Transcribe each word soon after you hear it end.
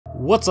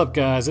What's up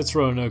guys, it's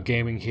Roanoke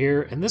Gaming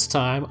here, and this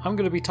time I'm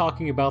going to be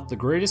talking about the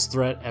greatest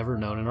threat ever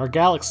known in our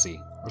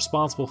galaxy,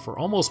 responsible for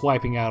almost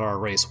wiping out our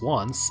race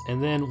once,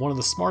 and then one of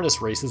the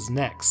smartest races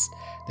next.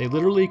 They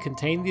literally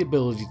contain the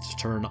ability to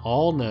turn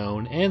all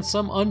known and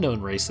some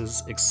unknown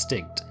races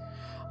extinct.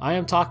 I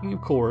am talking,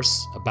 of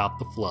course, about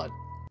the Flood.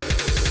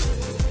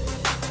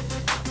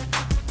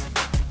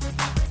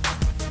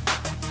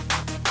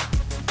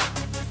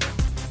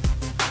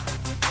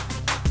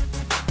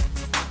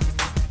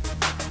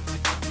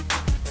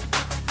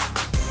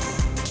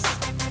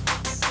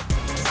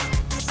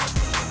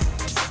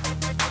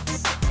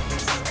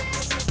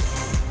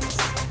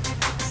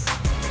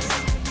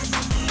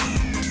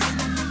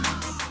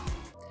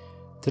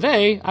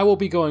 Today, I will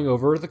be going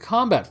over the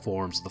combat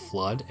forms of the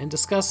Flood and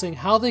discussing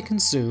how they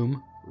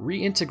consume,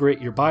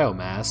 reintegrate your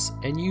biomass,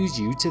 and use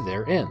you to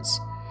their ends.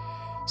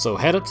 So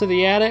head up to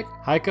the attic,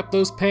 hike up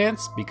those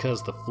pants,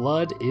 because the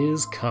Flood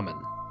is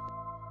coming.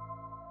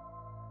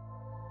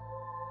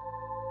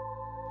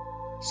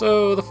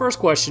 So the first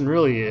question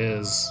really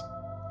is,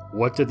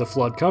 what did the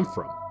Flood come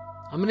from?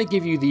 I'm going to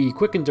give you the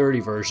quick and dirty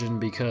version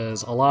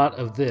because a lot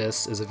of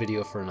this is a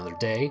video for another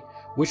day,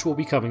 which will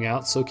be coming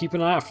out, so keep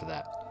an eye out for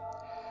that.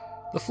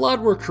 The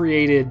Flood were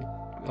created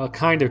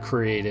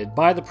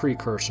by the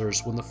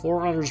Precursors when the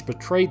Forerunners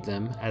betrayed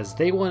them, as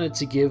they wanted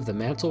to give the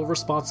mantle of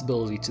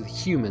responsibility to the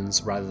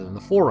humans rather than the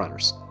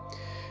Forerunners.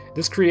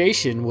 This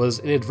creation was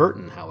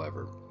inadvertent,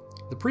 however.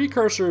 The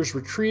Precursors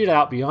retreated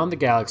out beyond the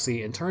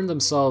galaxy and turned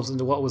themselves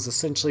into what was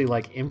essentially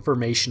like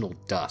informational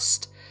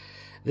dust.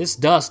 This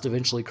dust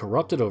eventually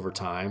corrupted over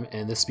time,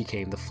 and this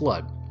became the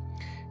Flood.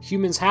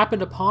 Humans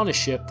happened upon a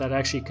ship that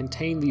actually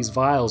contained these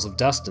vials of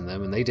dust in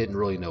them, and they didn't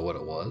really know what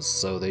it was,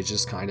 so they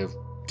just kind of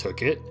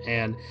took it.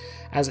 And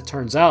as it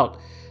turns out,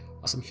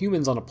 some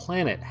humans on a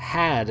planet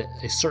had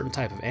a certain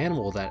type of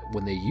animal that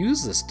when they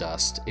used this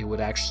dust, it would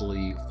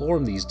actually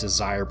form these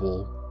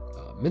desirable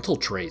mental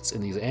traits in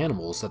these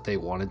animals that they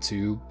wanted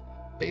to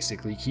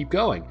basically keep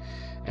going.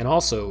 And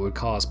also it would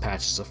cause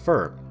patches of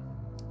fur.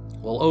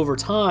 Well, over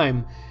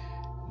time,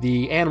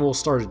 the animals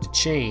started to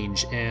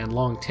change, and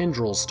long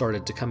tendrils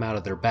started to come out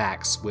of their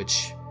backs,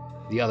 which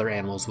the other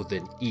animals would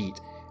then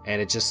eat,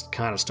 and it just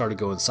kind of started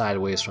going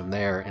sideways from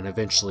there, and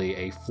eventually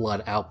a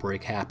Flood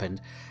outbreak happened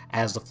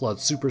as the Flood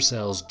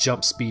supercells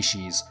jumped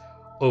species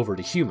over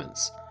to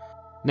humans.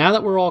 Now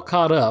that we're all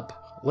caught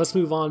up, let's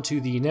move on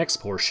to the next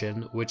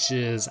portion, which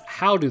is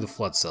how do the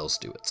Flood cells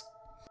do it?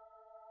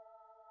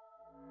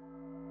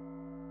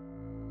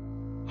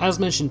 As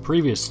mentioned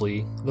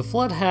previously, the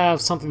Flood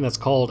have something that's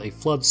called a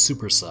Flood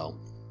supercell.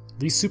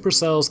 These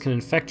supercells can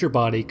infect your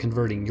body,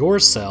 converting your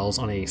cells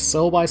on a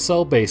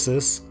cell-by-cell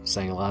basis,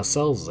 saying a lot of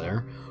cells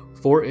there,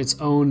 for its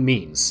own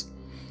means.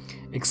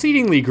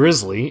 Exceedingly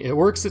grisly, it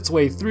works its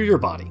way through your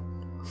body.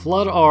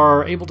 Flood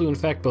are able to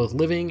infect both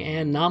living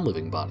and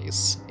non-living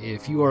bodies.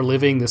 If you are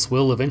living, this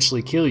will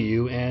eventually kill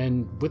you,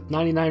 and with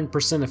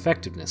 99%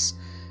 effectiveness.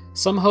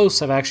 Some hosts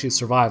have actually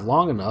survived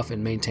long enough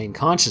and maintained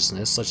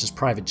consciousness, such as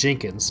Private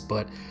Jenkins,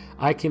 but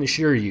I can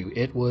assure you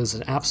it was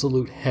an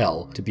absolute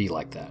hell to be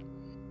like that.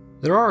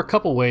 There are a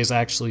couple ways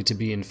actually to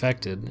be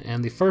infected,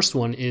 and the first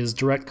one is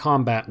direct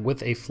combat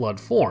with a Flood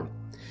form.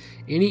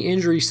 Any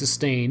injury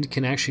sustained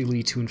can actually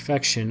lead to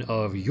infection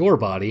of your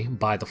body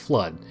by the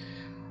Flood.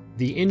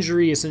 The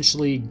injury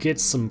essentially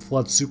gets some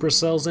Flood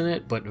supercells in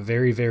it, but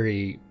very,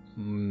 very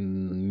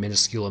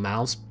minuscule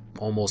amounts.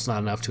 Almost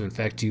not enough to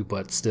infect you,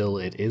 but still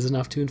it is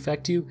enough to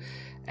infect you,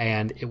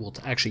 and it will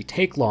actually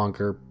take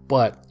longer,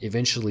 but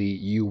eventually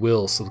you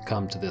will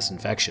succumb to this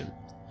infection.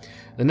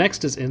 The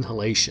next is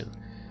inhalation.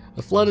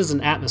 The Flood is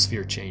an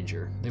atmosphere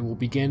changer. They will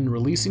begin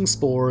releasing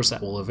spores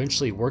that will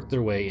eventually work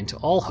their way into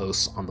all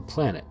hosts on the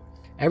planet.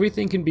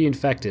 Everything can be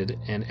infected,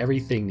 and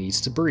everything needs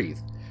to breathe.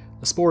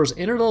 The spores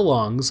enter the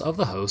lungs of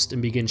the host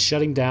and begin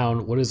shutting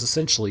down what is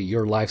essentially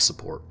your life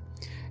support.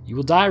 You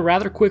will die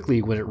rather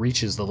quickly when it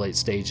reaches the late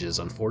stages,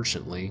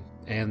 unfortunately,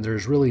 and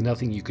there's really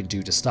nothing you can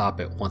do to stop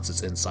it once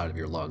it's inside of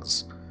your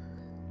lungs.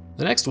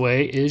 The next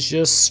way is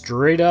just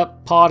straight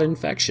up pod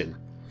infection.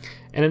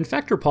 An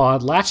infector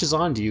pod latches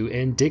onto you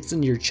and digs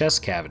into your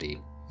chest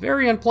cavity.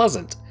 Very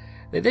unpleasant.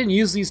 They then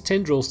use these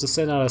tendrils to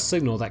send out a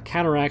signal that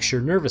counteracts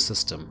your nervous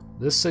system.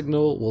 This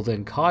signal will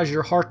then cause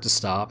your heart to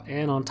stop,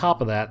 and on top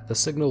of that, the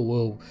signal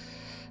will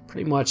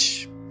pretty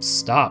much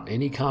stop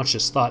any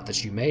conscious thought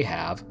that you may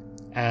have,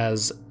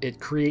 as it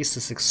creates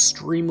this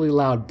extremely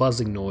loud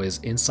buzzing noise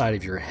inside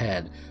of your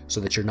head so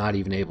that you're not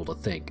even able to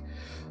think.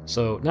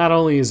 So not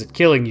only is it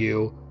killing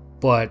you,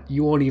 but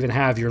you won't even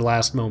have your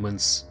last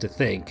moments to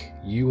think.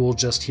 You will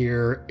just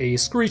hear a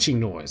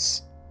screeching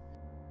noise.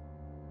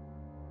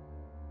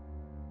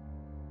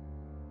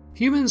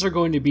 Humans are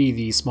going to be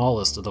the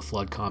smallest of the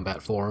Flood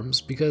combat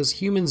forms because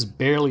humans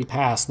barely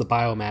pass the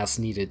biomass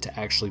needed to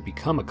actually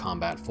become a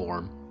combat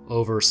form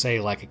over, say,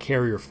 like a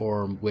carrier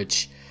form,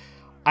 which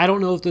I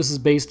don't know if this is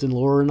based in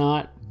lore or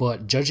not,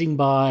 but judging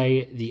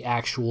by the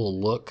actual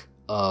look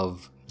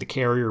of the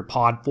carrier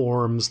pod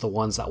forms, the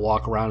ones that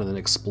walk around and then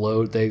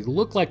explode, they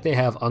look like they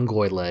have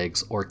ungoy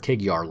legs or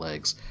Kigyar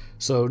legs.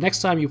 So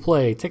next time you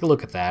play, take a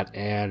look at that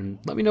and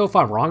let me know if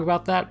I'm wrong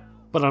about that,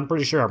 but I'm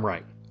pretty sure I'm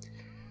right.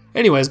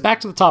 Anyways, back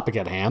to the topic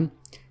at hand.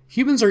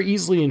 Humans are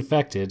easily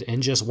infected,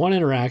 and just one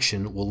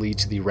interaction will lead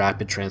to the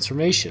rapid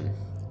transformation.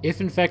 If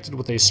infected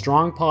with a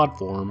strong pod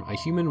form, a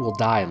human will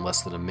die in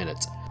less than a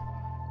minute.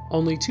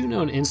 Only 2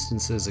 known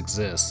instances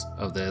exist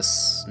of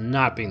this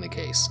not being the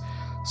case.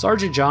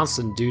 Sergeant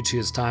Johnson, due to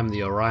his time in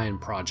the Orion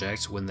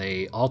Project when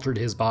they altered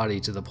his body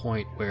to the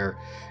point where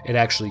it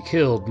actually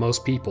killed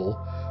most people,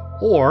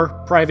 or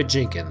Private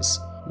Jenkins,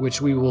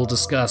 which we will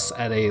discuss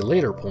at a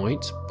later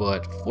point,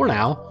 but for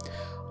now,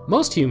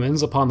 most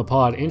humans, upon the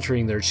pod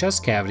entering their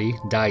chest cavity,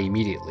 die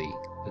immediately.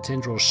 The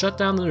tendrils shut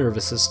down the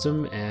nervous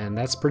system, and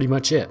that's pretty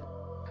much it.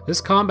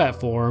 This combat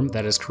form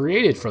that is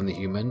created from the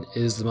human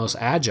is the most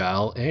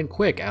agile and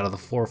quick out of the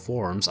 4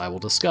 forms I will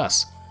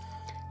discuss.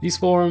 These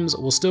forms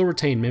will still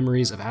retain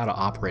memories of how to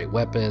operate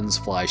weapons,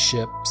 fly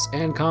ships,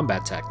 and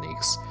combat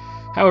techniques.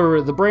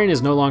 However, the brain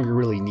is no longer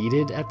really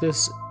needed at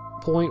this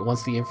point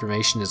once the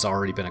information has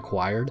already been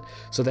acquired,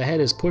 so the head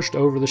is pushed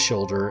over the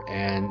shoulder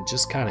and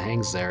just kind of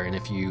hangs there, and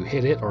if you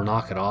hit it or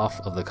knock it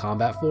off of the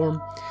combat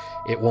form,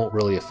 it won't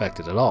really affect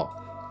it at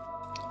all.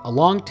 A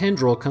long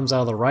tendril comes out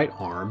of the right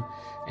arm,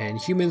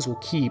 and humans will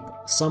keep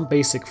some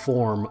basic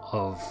form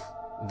of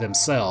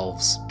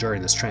themselves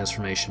during this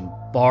transformation,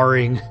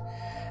 barring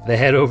the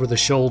head over the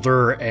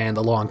shoulder and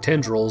the long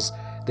tendrils.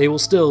 They will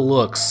still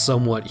look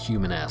somewhat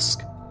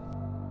human-esque.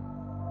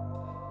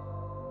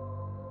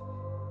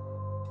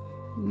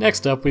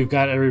 Next up, we've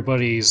got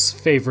everybody's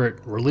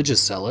favorite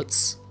religious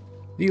zealots.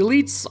 The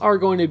elites are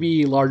going to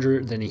be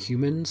larger than a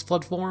human's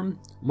flood form.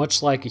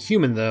 Much like a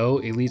human though,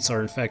 elites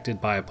are infected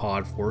by a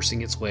pod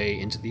forcing its way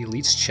into the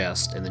elite's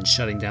chest and then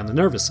shutting down the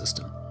nervous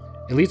system.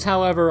 Elites,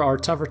 however, are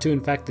tougher to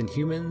infect than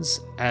humans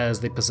as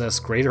they possess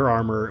greater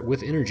armor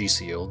with energy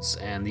shields,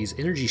 and these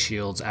energy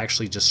shields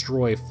actually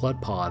destroy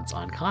flood pods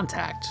on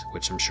contact,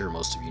 which I'm sure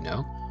most of you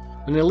know.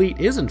 When an elite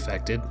is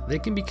infected, they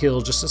can be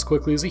killed just as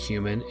quickly as a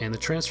human, and the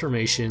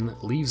transformation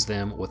leaves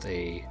them with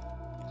a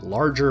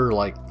larger,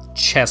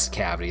 chest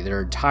cavity.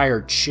 Their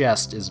entire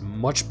chest is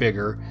much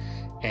bigger,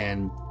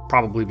 and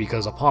probably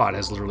because a pod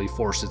has literally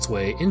forced its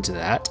way into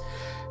that.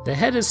 The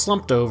head is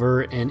slumped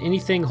over, and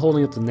anything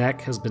holding up the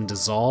neck has been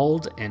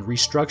dissolved and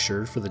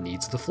restructured for the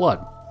needs of the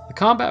flood. The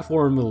combat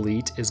form of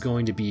Elite is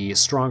going to be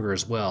stronger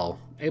as well.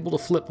 Able to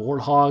flip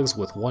warthogs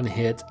with one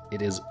hit,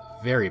 it is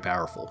very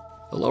powerful.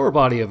 The lower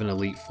body of an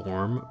Elite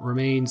form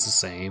remains the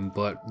same,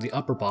 but the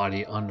upper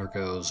body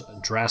undergoes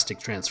drastic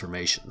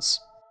transformations.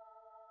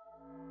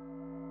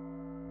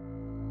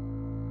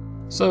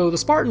 So the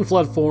Spartan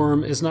Flood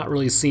form is not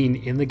really seen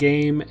in the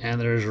game, and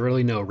there's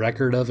really no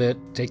record of it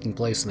taking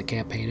place in the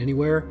campaign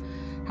anywhere.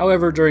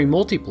 However, during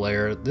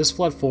multiplayer, this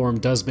Flood form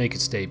does make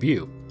its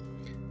debut.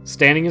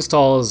 Standing as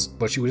tall as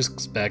what you would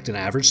expect an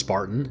average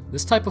Spartan,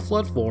 this type of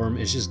Flood form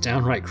is just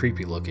downright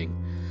creepy looking.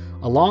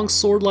 A long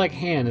sword-like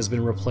hand has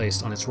been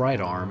replaced on its right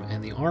arm,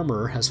 and the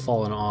armor has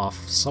fallen off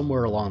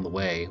somewhere along the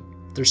way.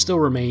 There still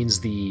remains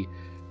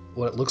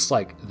what it looks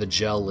like the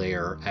gel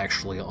layer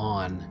actually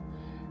on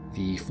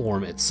the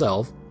form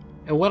itself.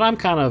 And what I'm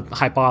kind of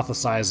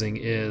hypothesizing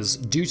is,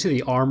 due to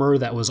the armor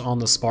that was on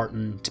the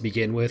Spartan to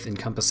begin with,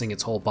 encompassing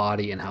its whole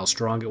body and how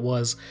strong it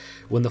was,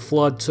 when the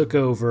Flood took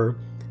over,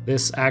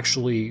 this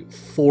actually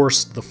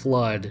forced the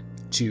Flood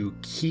to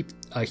keep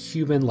a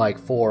human-like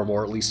form,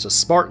 or at least a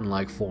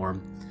Spartan-like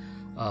form,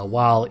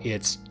 while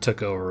it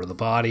took over the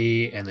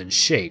body and then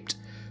shaped.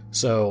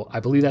 So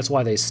I believe that's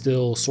why they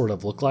still sort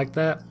of look like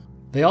that.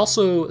 They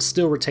also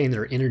still retain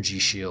their energy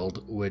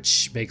shield,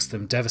 which makes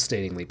them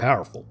devastatingly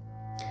powerful.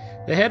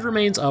 The head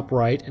remains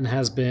upright and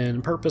has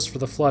been purposed for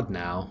the Flood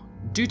now.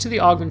 Due to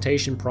the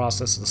augmentation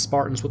process of the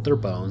Spartans with their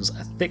bones,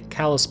 a thick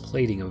callous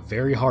plating of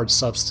very hard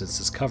substance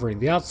is covering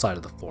the outside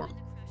of the form.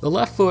 The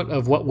left foot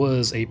of what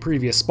was a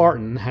previous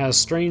Spartan has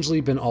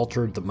strangely been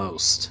altered the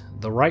most.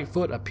 The right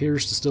foot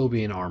appears to still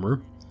be in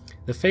armor.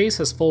 The face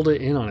has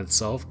folded in on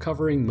itself,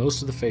 covering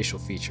most of the facial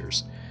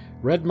features.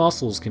 Red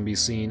muscles can be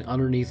seen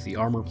underneath the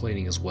armor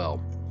plating as well.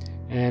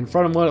 And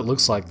from what it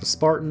looks like, the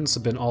Spartans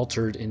have been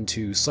altered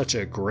into such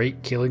a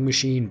great killing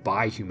machine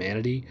by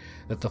humanity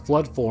that the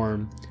Flood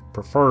form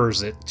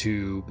prefers it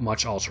to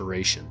much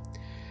alteration.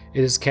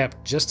 It is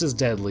kept just as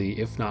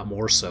deadly, if not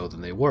more so, than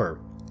they were.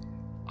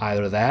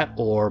 Either that,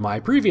 or my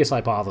previous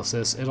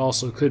hypothesis, it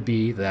also could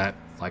be that,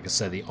 like I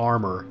said, the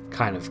armor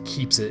kind of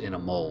keeps it in a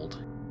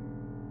mold.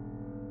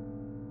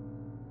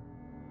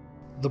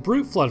 The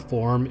Brute Flood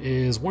form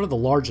is one of the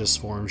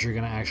largest forms you're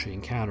going to actually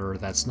encounter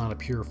that's not a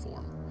pure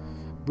form.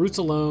 Brutes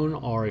alone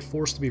are a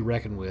force to be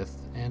reckoned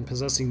with, and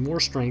possessing more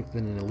strength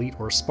than an Elite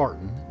or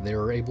Spartan, they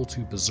are able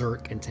to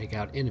berserk and take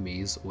out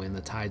enemies when the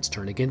tides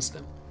turn against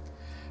them.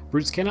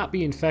 Brutes cannot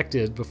be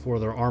infected before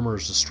their armor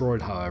is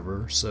destroyed,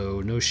 however,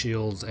 so no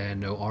shields and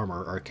no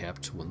armor are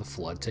kept when the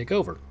Flood take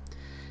over.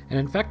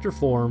 An Infector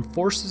form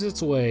forces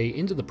its way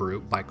into the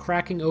Brute by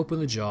cracking open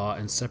the jaw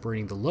and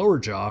separating the lower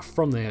jaw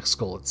from the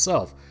skull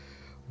itself,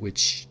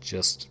 which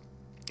just...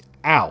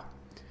 ow.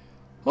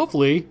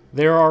 Hopefully,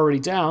 they're already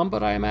down,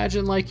 but I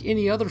imagine like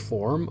any other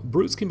form,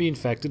 brutes can be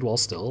infected while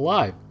still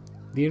alive.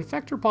 The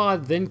infector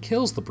pod then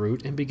kills the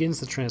brute and begins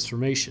the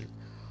transformation.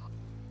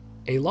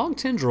 A long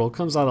tendril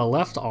comes out of the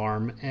left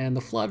arm, and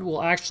the Flood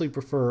will actually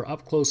prefer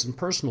up-close and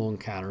personal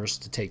encounters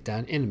to take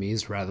down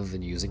enemies rather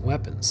than using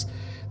weapons.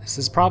 This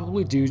is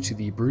probably due to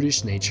the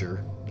brutish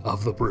nature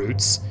of the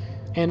brutes,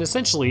 and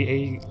essentially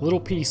a little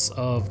piece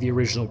of the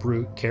original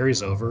brute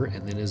carries over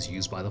and then is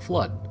used by the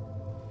Flood.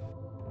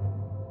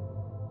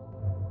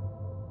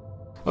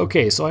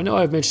 Okay, so I know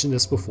I've mentioned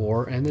this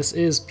before, and this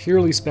is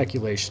purely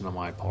speculation on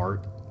my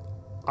part.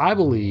 I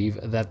believe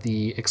that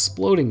the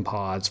exploding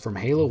pods from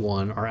Halo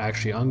 1 are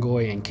actually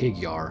Ungoi and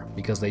Kigyar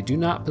because they do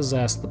not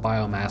possess the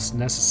biomass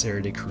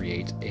necessary to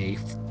create an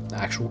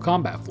actual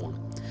combat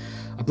form.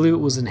 I believe it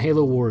was in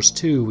Halo Wars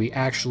 2 we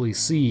actually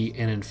see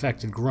an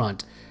infected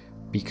grunt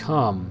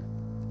become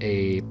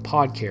a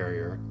pod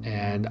carrier,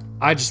 and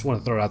I just want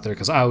to throw it out there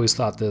because I always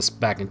thought this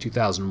back in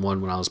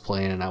 2001 when I was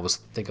playing, and I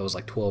think I was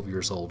like 12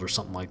 years old or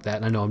something like that,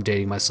 and I know I'm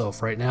dating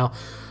myself right now,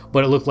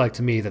 but it looked like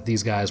to me that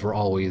these guys were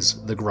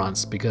always the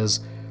grunts, because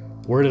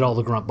where did all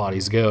the grunt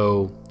bodies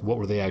go? What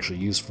were they actually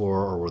used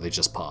for, or were they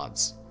just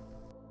pods?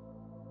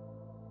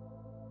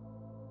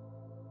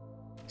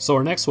 So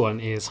our next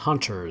one is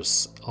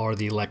Hunters, or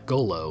the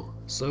Lekgolo.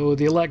 So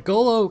the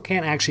Lekgolo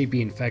can't actually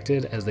be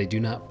infected as they do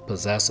not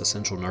possess a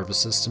central nervous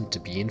system to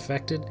be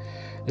infected.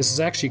 This is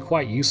actually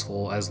quite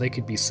useful as they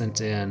could be sent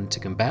in to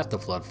combat the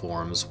Flood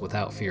forms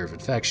without fear of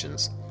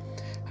infections.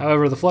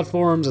 However, the Flood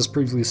forms, as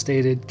previously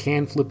stated,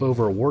 can flip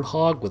over a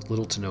warthog with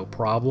little to no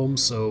problem,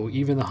 so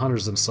even the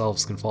Hunters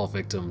themselves can fall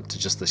victim to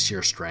just the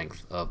sheer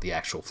strength of the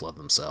actual Flood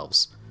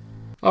themselves.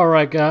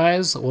 Alright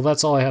guys, well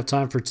that's all I have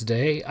time for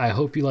today. I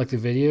hope you liked the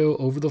video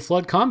over the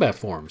Flood combat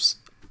forms.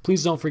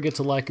 Please don't forget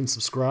to like and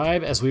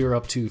subscribe, as we are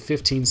up to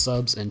 15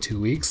 subs in 2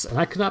 weeks, and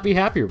I could not be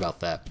happier about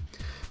that.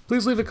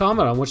 Please leave a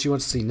comment on what you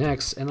want to see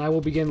next, and I will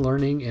begin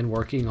learning and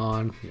working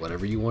on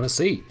whatever you want to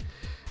see.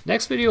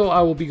 Next video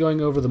I will be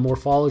going over the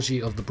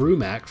morphology of the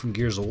Brumac from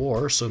Gears of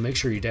War, so make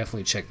sure you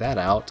definitely check that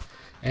out.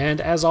 And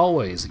as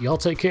always, y'all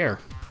take care.